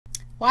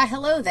Why,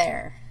 hello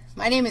there.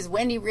 My name is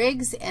Wendy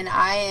Riggs, and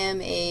I am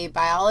a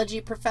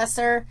biology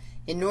professor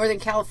in Northern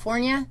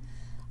California.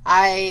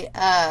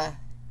 I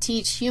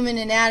teach human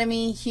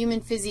anatomy,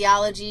 human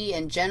physiology,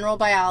 and general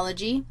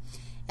biology,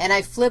 and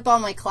I flip all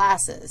my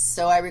classes.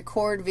 So I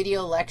record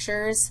video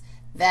lectures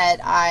that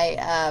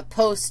I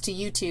post to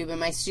YouTube, and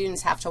my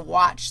students have to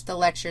watch the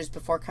lectures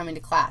before coming to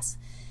class.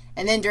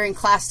 And then during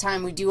class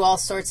time, we do all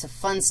sorts of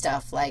fun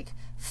stuff, like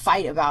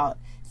fight about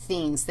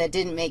things that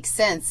didn't make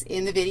sense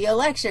in the video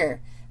lecture.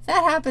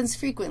 That happens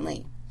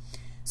frequently.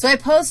 So I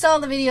post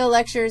all the video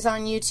lectures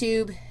on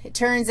YouTube. It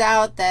turns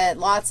out that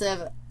lots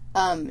of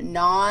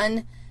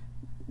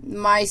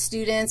my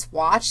students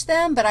watch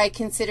them, but I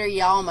consider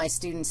y'all my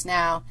students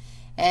now,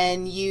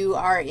 and you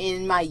are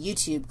in my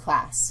YouTube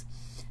class.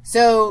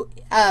 So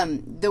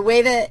the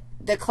way that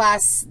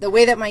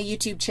my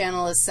YouTube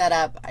channel is set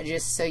up,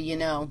 just so you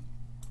know,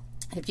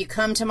 if you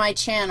come to my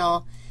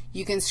channel,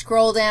 you can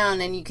scroll down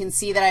and you can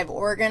see that I've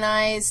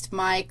organized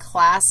my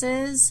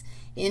classes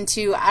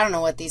into, I don't know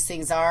what these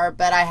things are,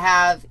 but I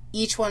have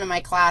each one of my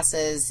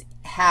classes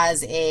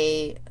has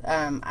a,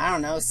 I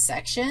don't know,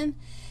 section.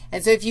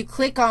 And so if you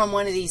click on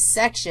one of these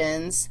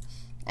sections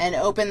and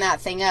open that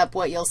thing up,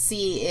 what you'll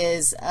see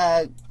is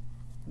a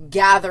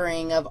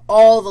gathering of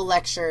all the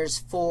lectures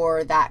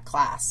for that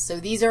class. So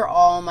these are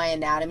all my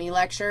anatomy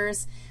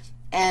lectures,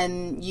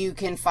 and you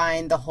can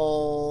find the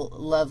whole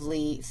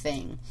lovely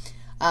thing.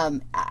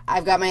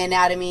 I've got my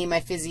anatomy, my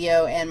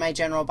physio, and my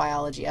general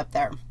biology up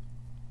there.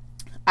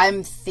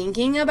 I'm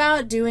thinking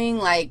about doing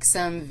like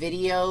some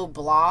video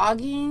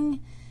vlogging.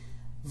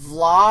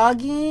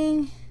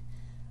 I'm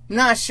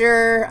not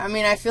sure. I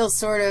mean, I feel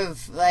sort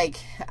of like,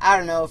 I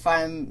don't know if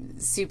I'm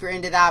super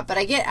into that, but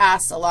I get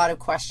asked a lot of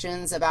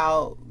questions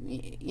about,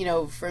 you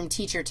know, from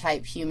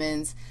teacher-type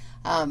humans,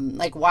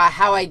 like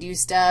how I do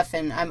stuff,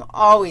 and I'm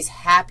always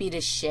happy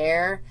to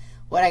share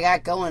what I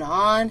got going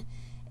on.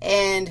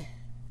 And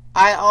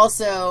I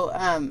also,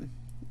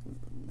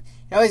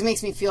 it always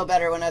makes me feel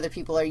better when other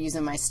people are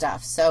using my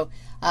stuff. So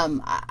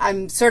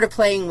I'm sort of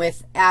playing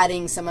with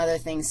adding some other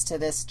things to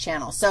this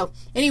channel. So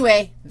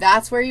anyway,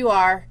 that's where you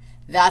are.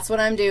 That's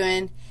what I'm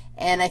doing.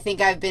 And I think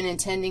I've been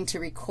intending to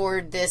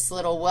record this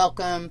little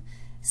welcome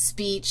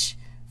speech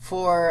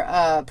for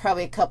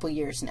probably a couple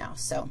years now.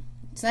 So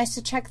it's nice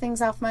to check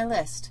things off my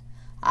list.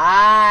 All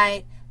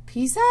right.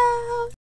 Peace out.